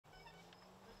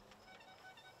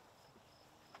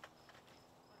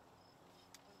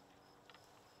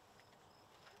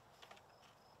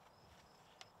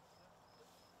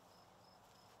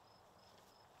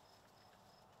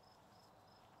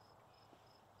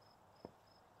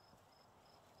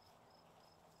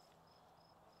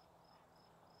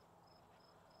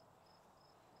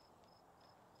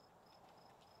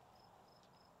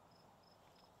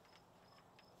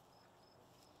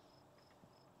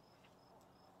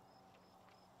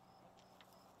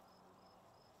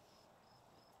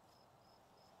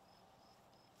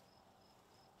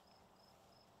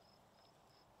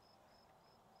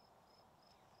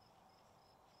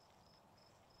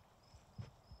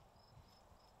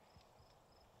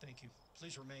Thank you.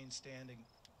 Please remain standing.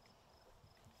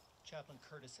 Chaplain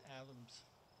Curtis Adams,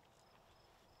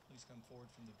 please come forward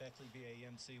from the Beckley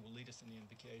VAMC, will lead us in the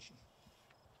invocation.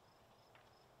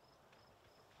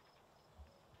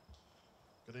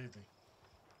 Good evening.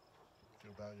 If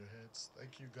you'll bow your heads.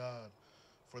 Thank you, God,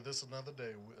 for this another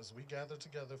day. As we gather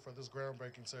together for this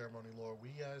groundbreaking ceremony, Lord, we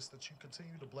ask that you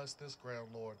continue to bless this ground,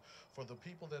 Lord, for the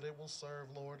people that it will serve,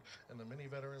 Lord, and the many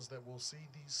veterans that will see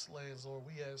these lands, Lord.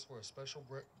 We ask for a special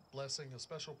blessing, a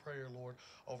special prayer, Lord,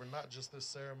 over not just this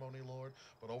ceremony, Lord,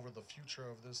 but over the future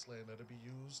of this land, that it be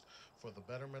used for the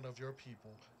betterment of your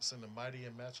people. It's in the mighty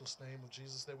and matchless name of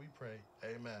Jesus that we pray.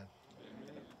 Amen. Amen.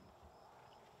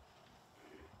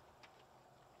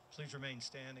 Please remain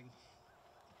standing.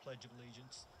 Pledge of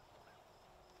Allegiance.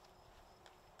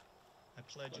 I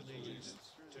pledge allegiance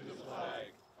to the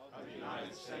flag of the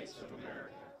United States of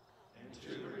America and to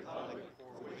the republic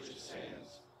for which it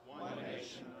stands, one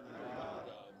nation under God,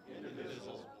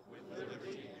 indivisible, with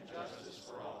liberty and justice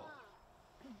for all.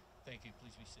 Thank you.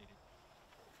 Please be seated.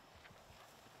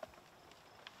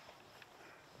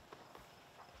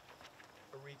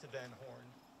 Aretha Van Horn,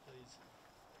 please.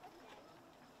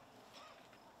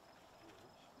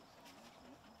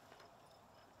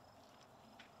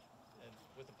 And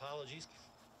with apologies,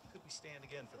 could we stand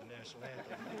again for the national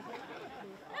anthem?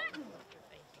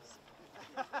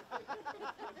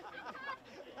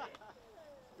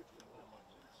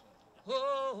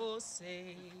 Oh,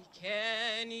 say,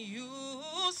 can you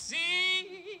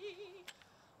see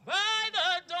by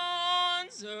the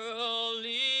dawn's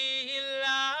early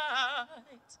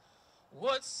light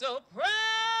what so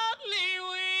proudly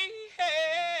we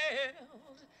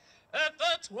hailed at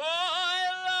the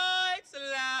twilight's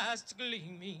last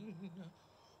gleaming,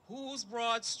 whose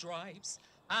broad stripes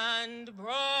and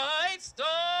bright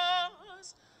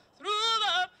stars through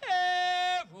the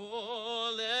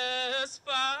perilous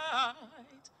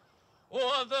fight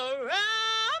o'er the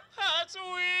ramparts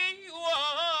we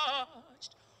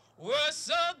watched were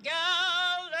so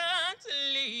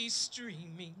gallantly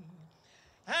streaming,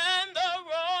 and the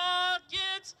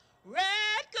rocket's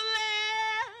red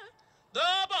glare,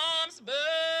 the bombs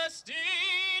bursting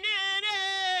in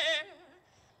air,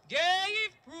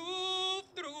 gave proof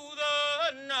through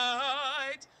the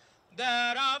night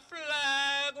that our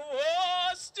flag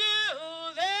was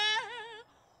still there.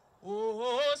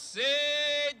 Oh,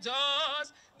 say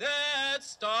does that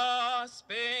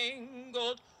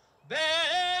star-spangled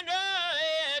banner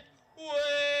yet wave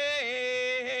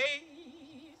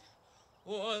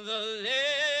o'er the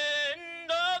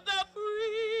land of the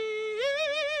free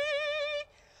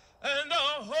and the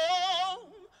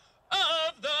home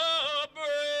of the brave?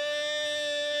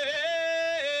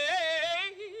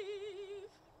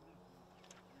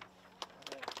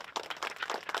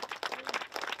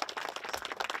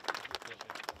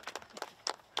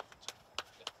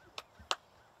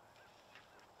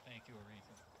 Thank you,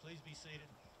 Aretha. Please be seated.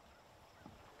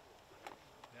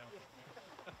 Now,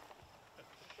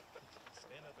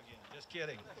 stand up again. Just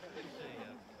kidding.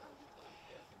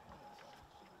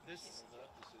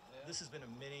 This has been a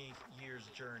many years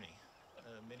journey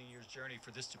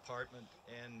for this department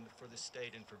and for the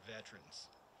state and for veterans.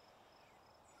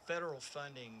 Federal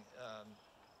funding,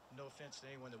 no offense to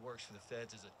anyone that works for the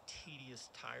feds, is a tedious,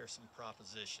 tiresome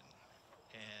proposition.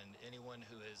 And anyone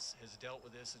who has dealt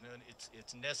with this has known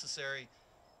it's necessary,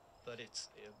 but it's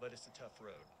a tough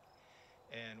road.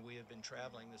 And we have been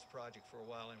traveling this project for a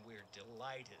while, and we are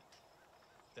delighted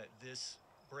that this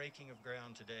breaking of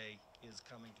ground today is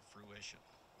coming to fruition.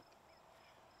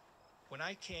 When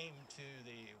I came to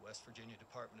the West Virginia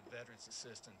Department of Veterans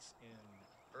Assistance in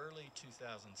early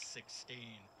 2016,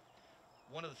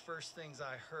 one of the first things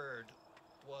I heard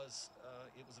was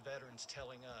it was veterans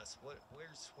telling us, what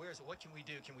can we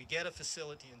do? Can we get a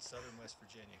facility in southern West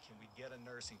Virginia? Can we get a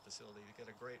nursing facility? We got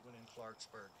a great one in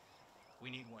Clarksburg.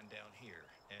 We need one down here.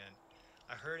 And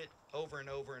I heard it over and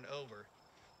over and over,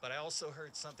 but I also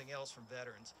heard something else from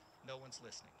veterans. No one's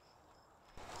listening.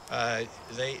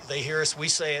 They hear us, we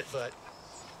say it, but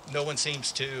no one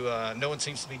seems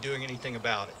to be doing anything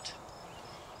about it.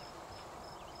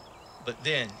 But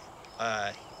then,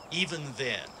 even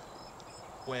then,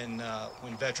 when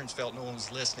veterans felt no one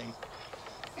was listening,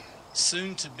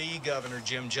 soon-to-be Governor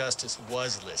Jim Justice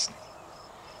was listening.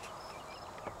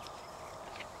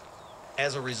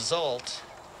 As a result,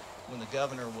 when the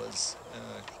governor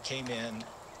came in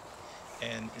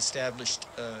and established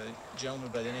a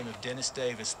gentleman by the name of Dennis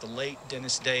Davis, the late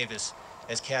Dennis Davis,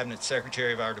 as Cabinet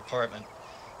Secretary of our department,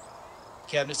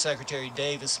 Cabinet Secretary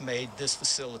Davis made this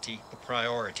facility a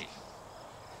priority.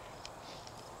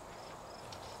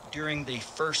 During the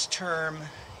first term,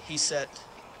 he set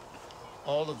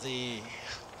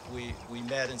we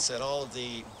met and set all of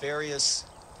the various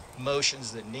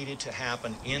motions that needed to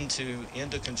happen into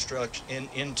construction,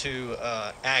 into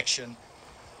action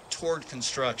toward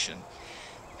construction.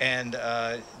 And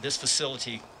this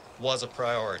facility was a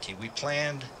priority. We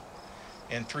planned,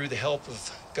 and through the help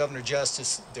of Governor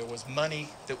Justice, there was money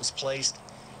that was placed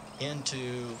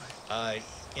into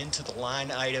the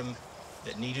line item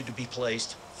that needed to be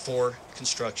placed for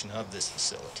construction of this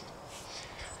facility.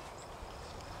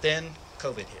 Then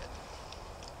COVID hit.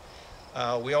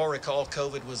 We all recall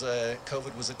COVID was a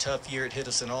tough year. It hit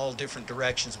us in all different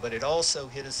directions, but it also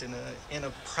hit us in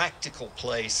a practical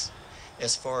place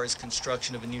as far as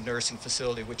construction of a new nursing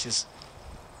facility, which is,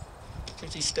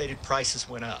 as he stated, prices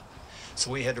went up. So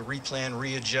we had to replan,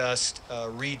 readjust,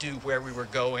 redo where we were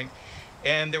going.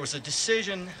 And there was a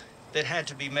decision that had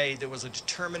to be made. There was a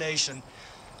determination,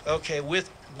 okay,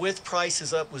 with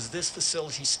prices up, was this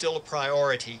facility still a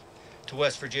priority to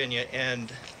West Virginia?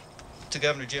 And to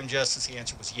Governor Jim Justice, the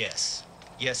answer was yes.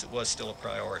 Yes, it was still a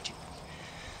priority.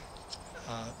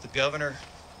 The governor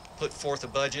put forth a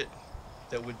budget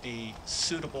that would be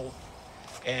suitable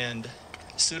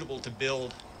to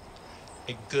build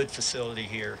a good facility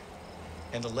here.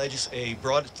 And he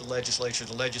brought it to the legislature.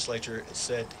 The legislature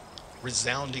said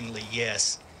resoundingly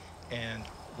yes, and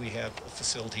we have a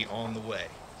facility on the way.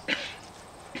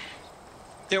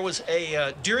 There was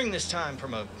during this time,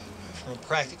 from a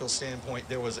practical standpoint,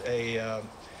 there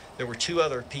were two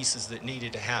other pieces that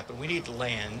needed to happen. We needed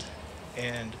land,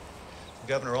 and the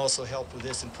governor also helped with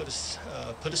this and put us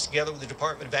together with the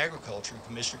Department of Agriculture,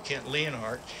 Commissioner Kent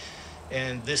Leonhardt,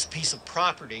 and this piece of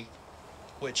property,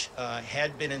 which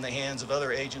had been in the hands of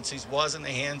other agencies, was in the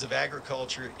hands of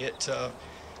agriculture.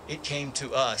 It came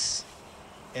to us,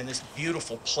 and this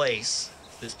beautiful place,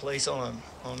 on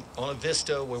a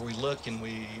vista where we look and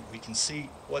we can see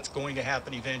what's going to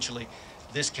happen eventually,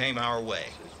 this came our way.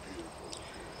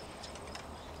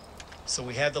 So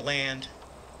we had the land,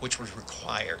 which was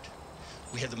required.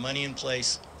 We had the money in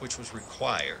place, which was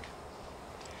required.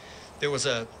 There was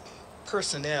a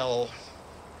personnel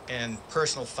and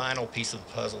personal final piece of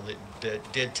the puzzle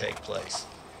that did take place.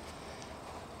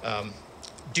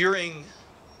 During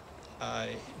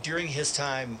his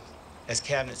time as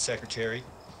Cabinet Secretary,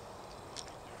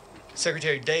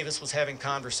 Secretary Davis was having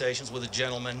conversations with a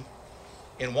gentleman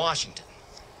in Washington.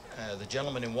 The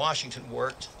gentleman in Washington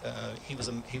worked, he was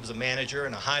a manager,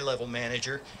 and a high-level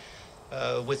manager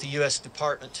with the U.S.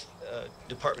 Department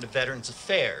of Veterans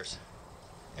Affairs,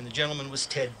 and the gentleman was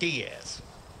Ted Diaz.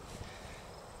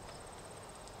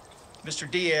 Mr.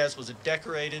 Diaz was a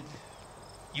decorated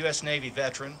U.S. Navy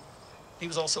veteran. He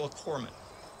was also a corpsman.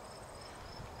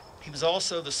 He was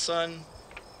also the son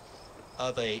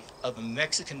of a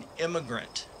Mexican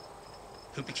immigrant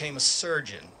who became a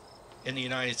surgeon in the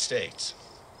United States.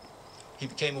 He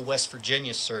became a West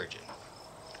Virginia surgeon.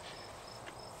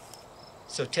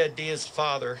 So Ted Diaz's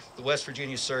father, the West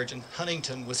Virginia surgeon,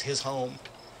 Huntington was his home,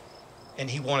 and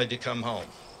he wanted to come home.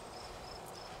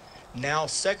 Now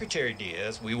Secretary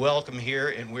Diaz, we welcome here,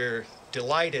 and we're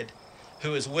delighted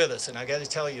who is with us. And I got to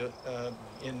tell you,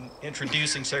 in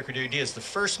introducing Secretary Diaz, the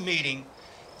first meeting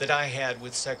that I had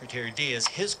with Secretary Diaz,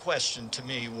 his question to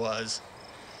me was,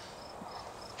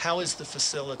 how's the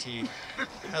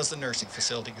nursing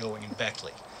facility going in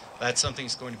Beckley? That's something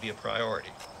that's going to be a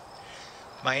priority.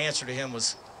 My answer to him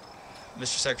was,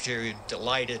 Mr. Secretary,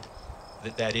 delighted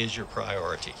that is your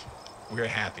priority. We're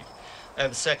happy. I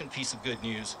have a second piece of good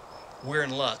news. We're in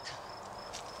luck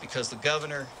because the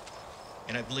governor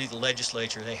and I believe the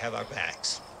legislature, they have our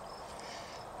backs.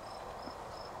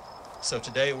 So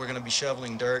today we're going to be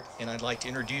shoveling dirt, and I'd like to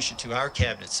introduce you to our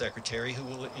Cabinet Secretary, who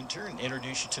will in turn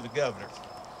introduce you to the Governor,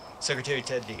 Secretary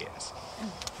Ted Diaz.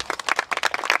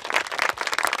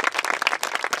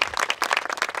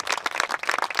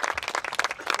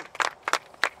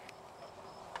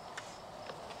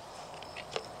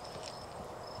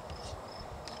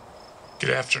 Good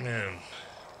afternoon,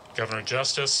 Governor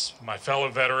Justice, my fellow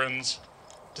veterans,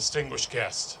 distinguished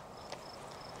guests.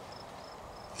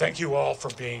 Thank you all for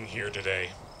being here today.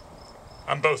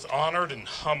 I'm both honored and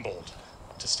humbled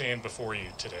to stand before you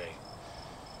today.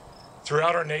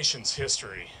 Throughout our nation's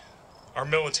history, our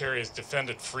military has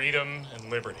defended freedom and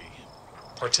liberty,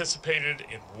 participated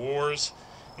in wars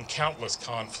and countless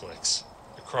conflicts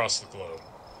across the globe.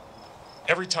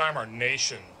 Every time our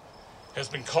nation has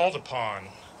been called upon,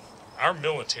 our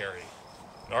military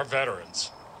and our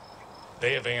veterans,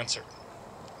 they have answered.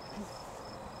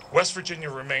 West Virginia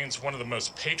remains one of the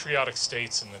most patriotic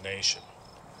states in the nation.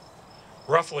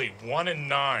 Roughly 1 in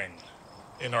 9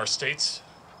 in our state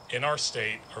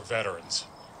are veterans.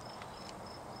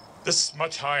 This is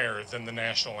much higher than the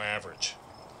national average.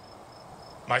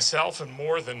 Myself and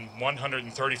more than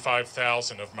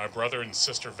 135,000 of my brother and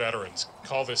sister veterans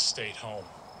call this state home.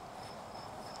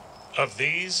 Of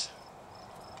these,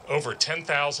 over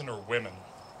 10,000 are women.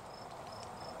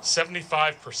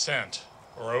 75%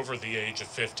 are over the age of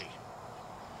 50.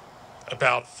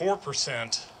 About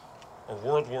 4% are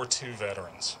World War II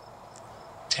veterans.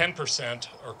 10%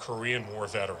 are Korean War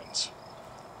veterans.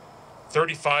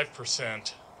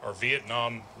 35% are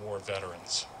Vietnam War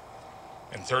veterans.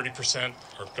 And 30%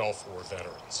 are Gulf War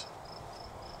veterans.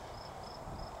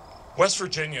 West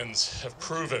Virginians have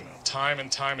proven time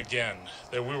and time again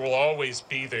that we will always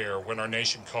be there when our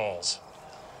nation calls.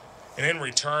 And in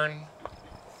return,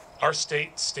 our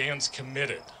state stands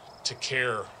committed to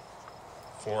care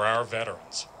for our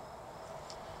veterans.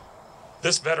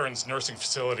 This veterans nursing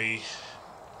facility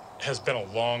has been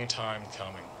a long time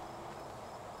coming.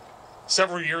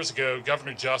 Several years ago,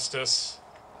 Governor Justice,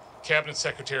 Cabinet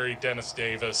Secretary Dennis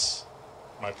Davis,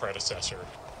 my predecessor,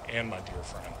 and my dear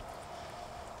friend,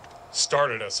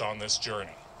 started us on this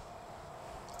journey.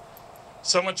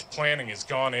 So much planning has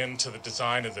gone into the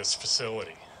design of this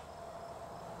facility.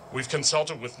 We've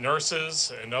consulted with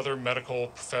nurses and other medical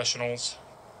professionals.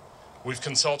 We've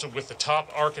consulted with the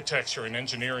top architecture and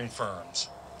engineering firms,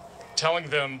 telling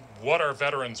them what our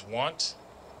veterans want,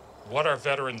 what our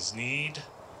veterans need,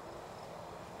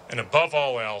 and above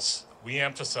all else, we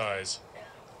emphasize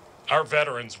our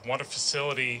veterans want a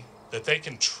facility that they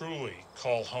can truly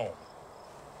call home.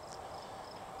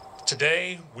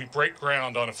 Today, we break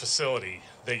ground on a facility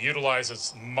that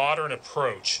utilizes a modern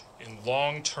approach in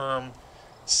long-term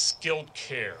skilled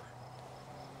care.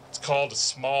 It's called a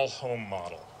small home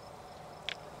model.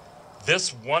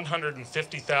 This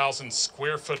 150,000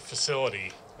 square foot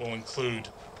facility will include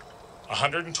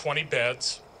 120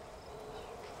 beds,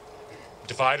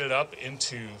 divided up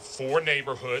into 4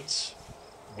 neighborhoods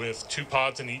with 2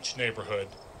 pods in each neighborhood,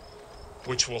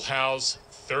 which will house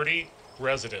 30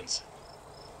 residents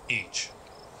each.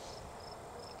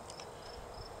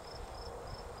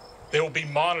 They will be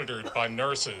monitored by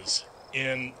nurses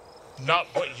in not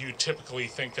what you typically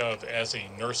think of as a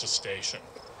nurse's station.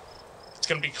 It's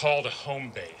going to be called a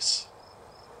home base.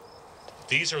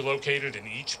 These are located in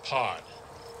each pod.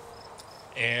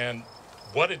 And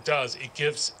what it does, it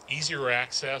gives easier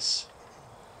access,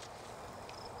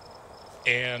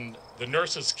 and the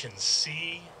nurses can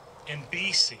see and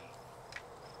be seen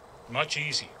much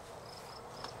easier.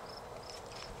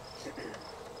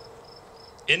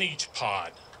 In each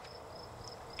pod,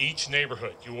 each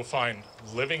neighborhood, you will find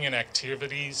living and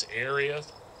activities area,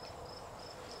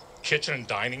 kitchen and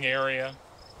dining area,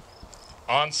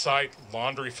 on-site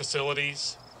laundry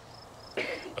facilities,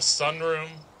 a sunroom,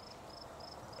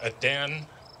 a den,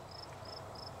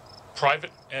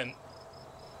 private, and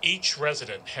each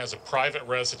resident has a private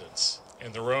residence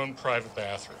and their own private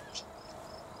bathrooms.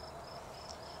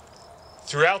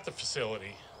 Throughout the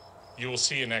facility, you will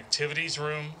see an activities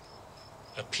room,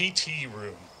 a PT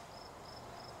room,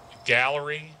 a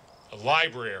gallery, a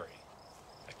library,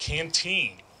 a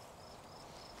canteen,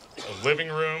 a living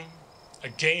room, a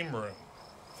game room,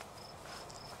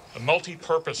 a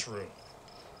multi-purpose room,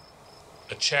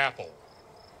 a chapel,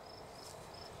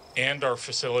 and our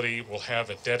facility will have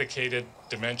a dedicated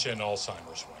dementia and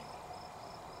Alzheimer's wing.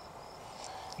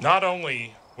 Not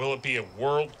only will it be a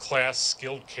world-class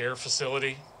skilled care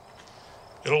facility,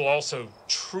 it'll also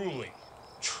truly,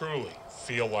 truly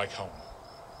feel like home.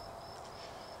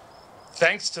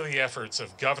 Thanks to the efforts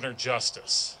of Governor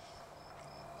Justice,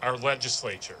 our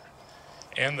legislature,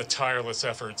 and the tireless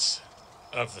efforts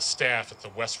of the staff at the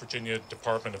West Virginia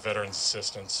Department of Veterans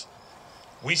Assistance,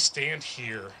 we stand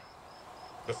here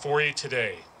before you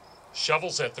today,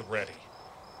 shovels at the ready,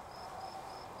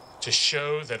 to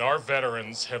show that our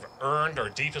veterans have earned our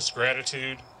deepest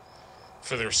gratitude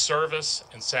for their service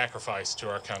and sacrifice to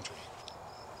our country.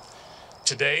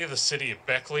 Today, the city of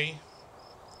Beckley,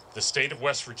 the state of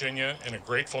West Virginia, and a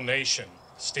grateful nation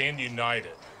stand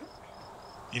united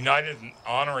in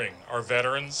honoring our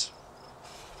veterans,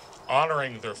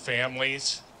 honoring their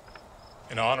families,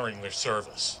 and honoring their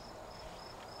service.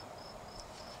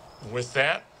 With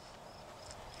that,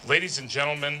 ladies and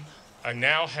gentlemen, I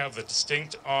now have the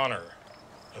distinct honor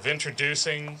of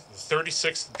introducing the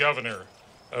 36th governor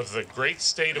of the great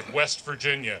state of West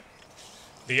Virginia,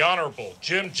 the Honorable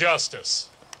Jim Justice.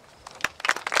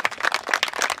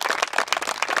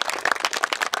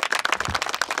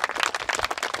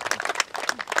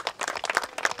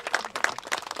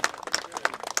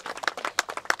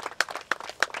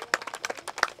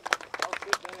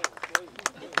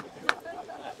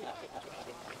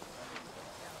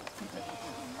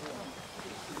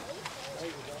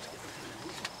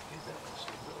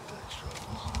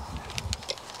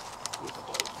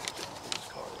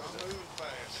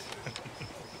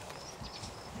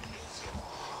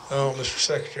 Oh, Mr.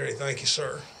 Secretary, thank you,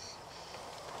 sir.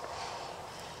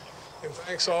 And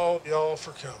thanks all y'all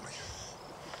for coming.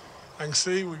 I can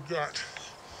see we've got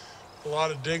a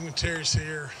lot of dignitaries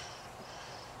here,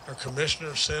 our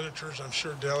commissioners, senators, I'm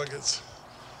sure delegates.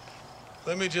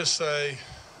 Let me just say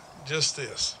just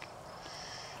this,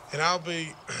 and I'll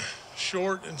be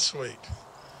short and sweet.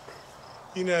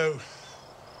 You know,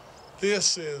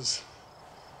 this is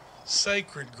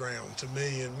sacred ground to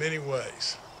me in many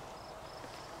ways.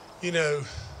 You know,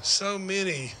 so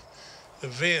many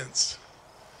events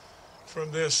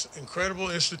from this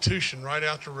incredible institution right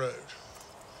out the road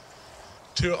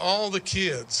to all the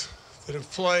kids that have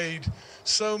played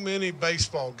so many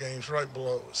baseball games right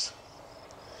below us.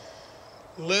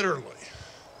 Literally,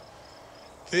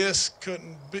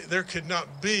 there could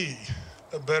not be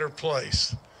a better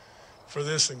place for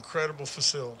this incredible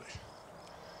facility.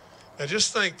 Now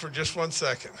just think for just 1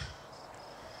 second,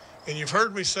 and you've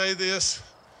heard me say this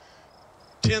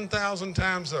 10,000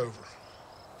 times over.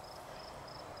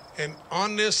 And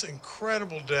on this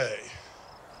incredible day,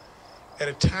 at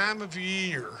a time of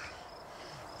year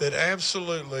that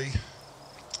absolutely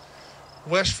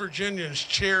West Virginians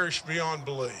cherish beyond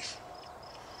belief.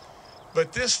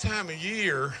 But this time of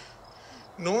year,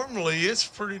 normally it's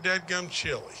pretty dadgum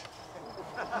chilly.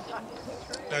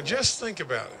 Now just think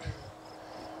about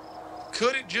it.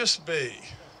 Could it just be,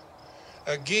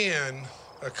 again,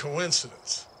 a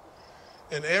coincidence?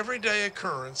 An everyday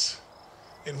occurrence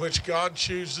in which God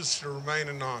chooses to remain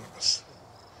anonymous.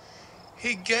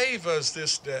 He gave us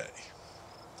this day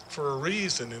for a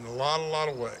reason in a lot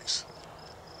of ways.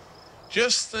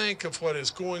 Just think of what is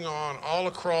going on all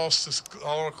across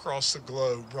the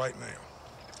globe right now.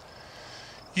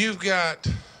 You've got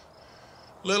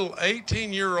little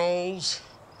 18-year-olds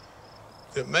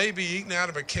that may be eating out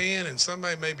of a can and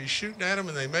somebody may be shooting at them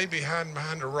and they may be hiding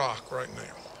behind a rock right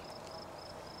now.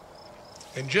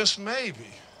 And just maybe,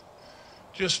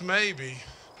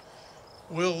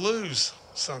 we'll lose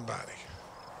somebody.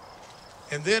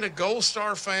 And then a Gold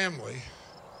Star family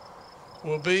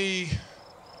will be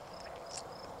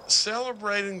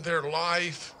celebrating their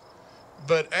life,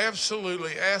 but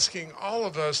absolutely asking all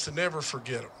of us to never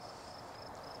forget them.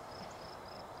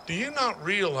 Do you not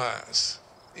realize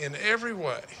in every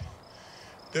way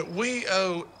that we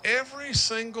owe every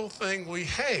single thing we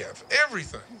have,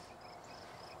 everything,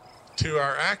 to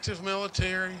our active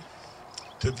military,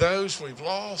 to those we've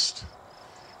lost,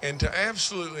 and to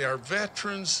absolutely our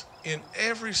veterans in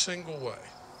every single way?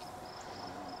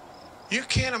 You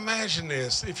can't imagine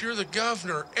this. If you're the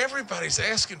governor, everybody's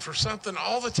asking for something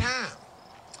all the time.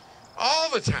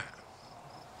 All the time.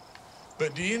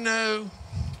 But do you know,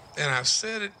 and I've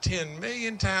said it 10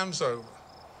 million times over,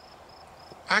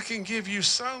 I can give you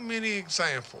so many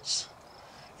examples,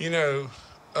 you know,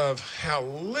 of how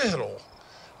little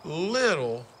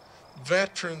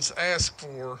veterans ask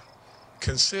for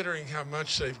considering how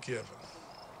much they've given.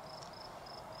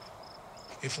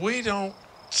 If we don't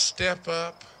step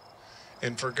up,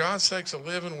 and for God's sakes a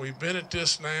living, we've been at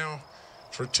this now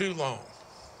for too long.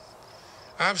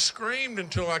 I've screamed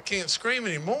until I can't scream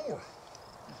anymore.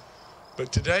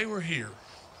 But today we're here.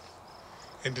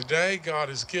 And today God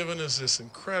has given us this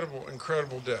incredible,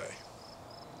 incredible day.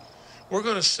 We're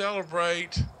going to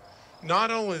celebrate not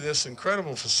only this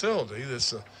incredible facility,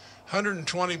 this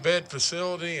 120-bed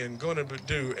facility, and going to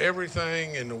do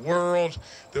everything in the world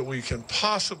that we can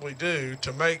possibly do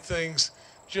to make things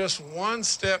just one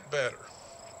step better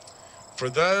for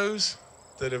those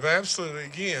that have absolutely,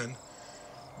 again,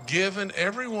 given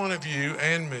every one of you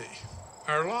and me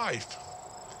our life.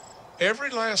 Every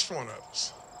last one of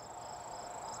us.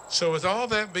 So with all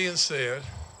that being said,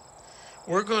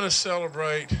 we're going to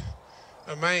celebrate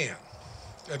a man,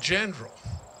 a general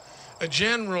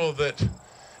that,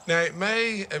 now it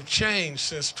may have changed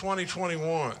since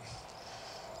 2021,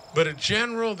 but a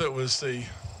general that was the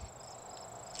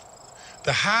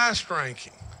highest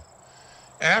ranking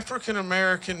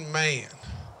African-American man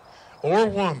or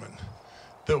woman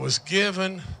that was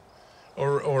given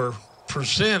or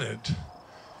presented,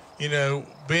 you know,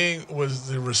 was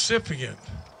the recipient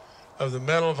of the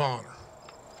Medal of Honor.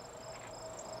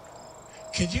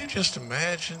 Can you just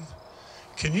imagine?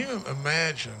 Can you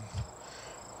imagine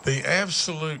the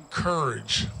absolute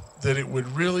courage that it would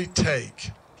really take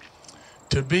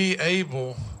to be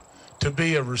able to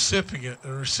be a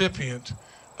recipient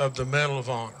of the Medal of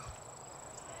Honor?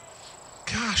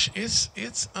 Gosh,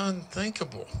 it's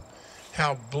unthinkable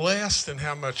how blessed and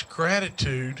how much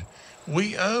gratitude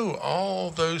we owe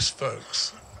all those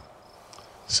folks.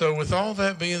 So with all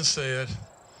that being said,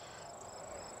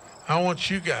 I want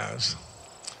you guys,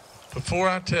 before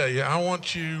I tell you, I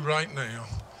want you right now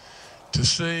to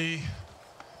see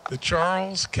the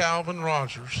Charles Calvin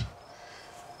Rogers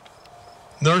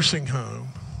nursing home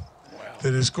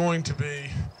that is going to be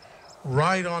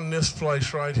right on this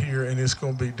place right here, and it's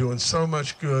going to be doing so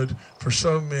much good for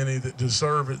so many that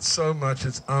deserve it so much.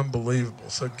 It's unbelievable.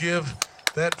 So give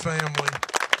that family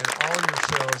and all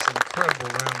yourselves an incredible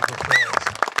round of applause.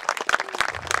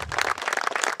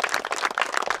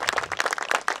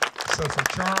 So for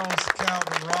Charles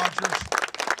Calvin Rogers,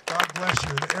 God bless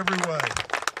you in every way.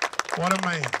 What a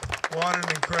man. What an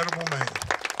incredible man.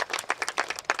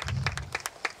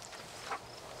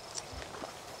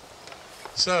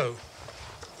 So,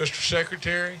 Mr.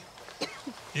 Secretary,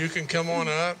 you can come on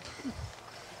up.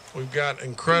 We've got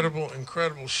incredible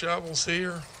shovels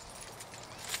here.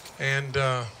 And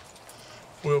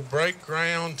we'll break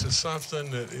ground to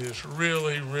something that is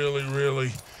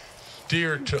really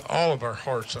dear to all of our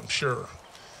hearts, I'm sure,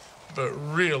 but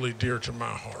really dear to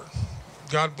my heart.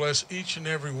 God bless each and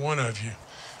every one of you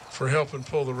for helping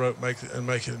pull the rope and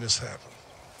making this happen.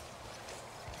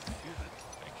 Thank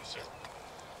you, sir.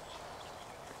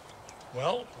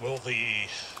 Well, will the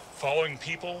following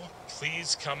people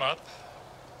please come up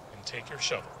and take your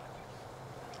shovel?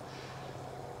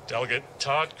 Delegate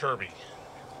Todd Kirby.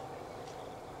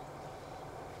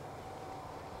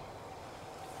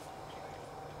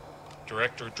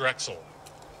 Director Drexel.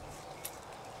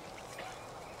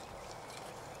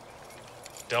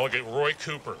 Delegate Roy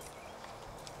Cooper.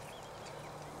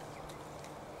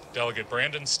 Delegate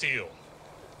Brandon Steele.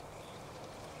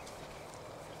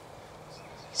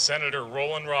 Senator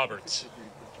Roland Roberts.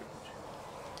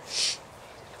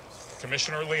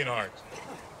 Commissioner Leonhardt.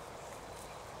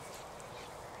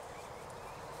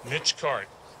 Mitch Cart.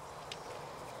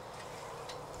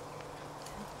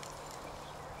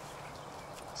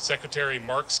 Secretary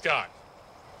Mark Scott.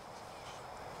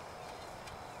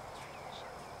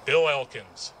 Bill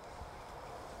Elkins.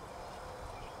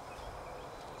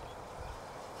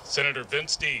 Senator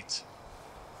Vince Deeds.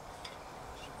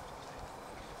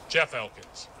 Jeff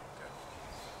Elkins.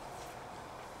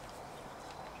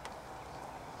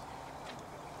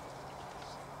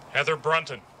 Heather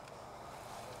Brunton.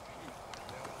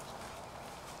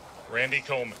 Randy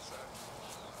Coleman.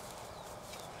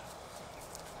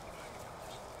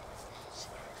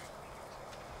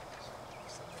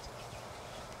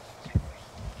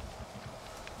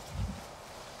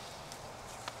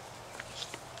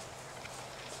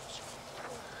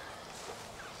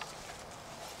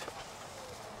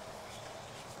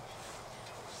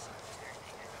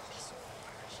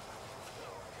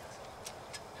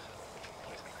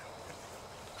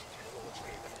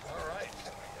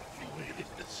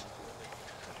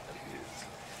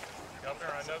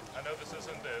 Governor, I know this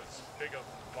isn't as big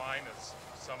a line as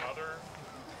some other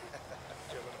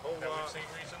that we've seen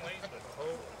recently, but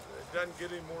It doesn't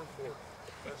get any more important,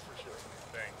 that's for sure.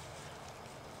 thanks.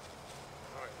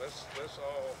 All right, let's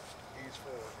all ease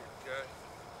forward here, okay?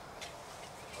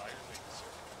 By your lead, sir.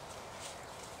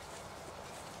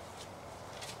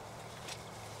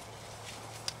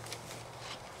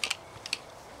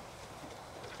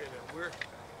 Okay, now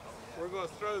we're going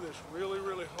to throw this really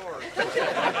hard. If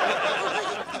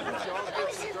y'all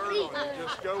get some dirt on you,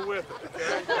 just go with it,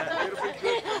 okay? It'll be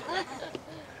good.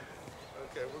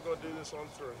 Okay, we're going to do this on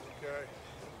through, okay?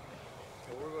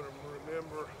 And we're going to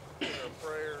remember in our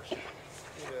prayers,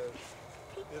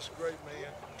 this great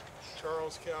man,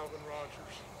 Charles Calvin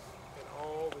Rogers, and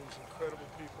all these incredible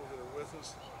people that are with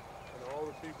us, and all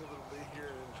the people that will be here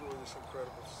and enjoy this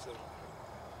incredible facility.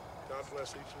 God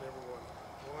bless each and every one.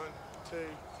 1,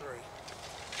 2, 3.